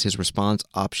Biden weighs his response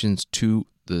options to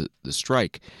the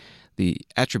strike. The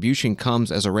attribution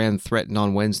comes as Iran threatened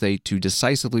on Wednesday to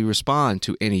decisively respond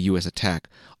to any U.S. attack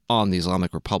on the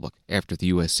Islamic Republic after the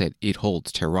U.S. said it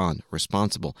holds Tehran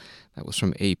responsible. That was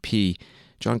from AP.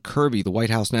 John Kirby, the White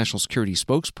House National Security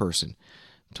spokesperson,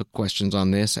 took questions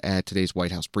on this at today's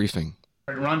White House briefing.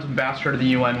 Iran's ambassador to the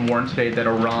UN warned today that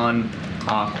Iran,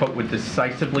 quote, would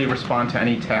decisively respond to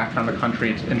any attack on the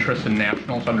country, its interests and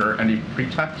nationals under any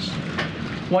pretext.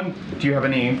 One, do you have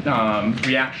any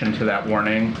reaction to that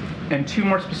warning? And two,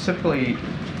 more specifically,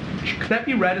 could that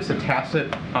be read as a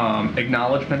tacit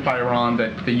acknowledgement by Iran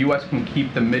that the U.S. can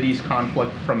keep the Mideast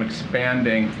conflict from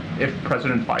expanding if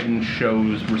President Biden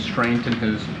shows restraint in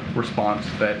his response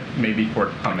that may be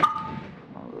forthcoming?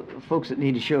 Folks that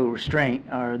need to show restraint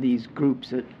are these groups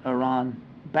that Iran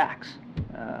backs.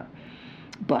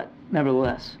 But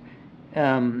nevertheless,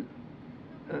 I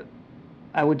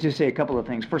would just say a couple of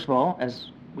things. First of all,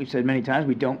 as we've said many times,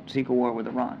 we don't seek a war with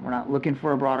Iran. We're not looking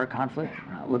for a broader conflict.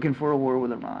 We're not looking for a war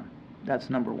with Iran. That's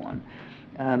number one.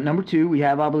 Number two, we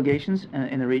have obligations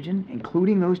in the region,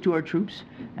 including those to our troops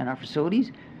and our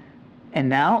facilities. And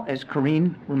now, as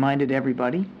Karine reminded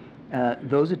everybody,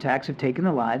 those attacks have taken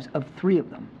the lives of 3 of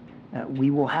them.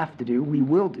 We will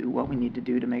do what we need to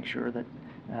do to make sure that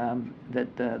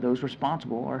those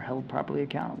responsible are held properly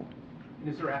accountable.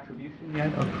 Is there attribution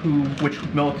yet of which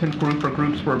militant group or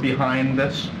groups were behind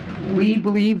this? We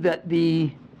believe that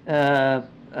the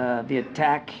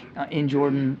attack in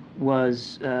Jordan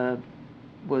was planned,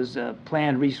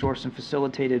 resourced, and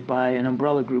facilitated by an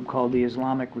umbrella group called the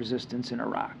Islamic Resistance in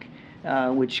Iraq,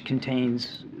 which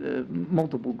contains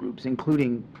multiple groups,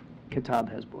 including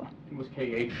Kataib Hezbollah. Was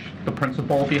KH the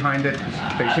principal behind it?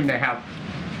 They seem to have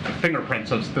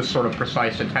fingerprints of this sort of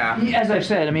precise attack. As I've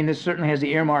said, I mean, this certainly has the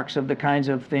earmarks of the kinds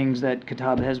of things that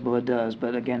Kataib Hezbollah does.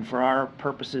 But again, for our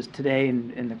purposes today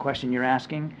and the question you're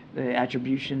asking, the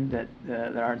attribution that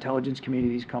our intelligence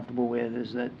community is comfortable with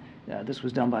is that this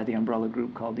was done by the umbrella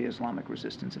group called the Islamic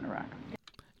Resistance in Iraq.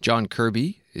 John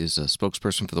Kirby is a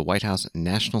spokesperson for the White House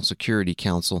National Security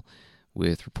Council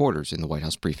with reporters in the White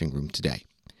House briefing room today.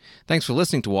 Thanks for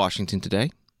listening to Washington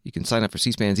Today. You can sign up for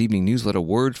C-SPAN's evening newsletter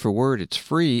word for word. It's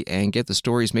free, and get the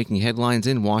stories making headlines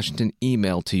in Washington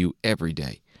emailed to you every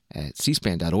day at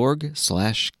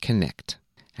cspan.org/connect.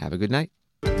 Have a good night.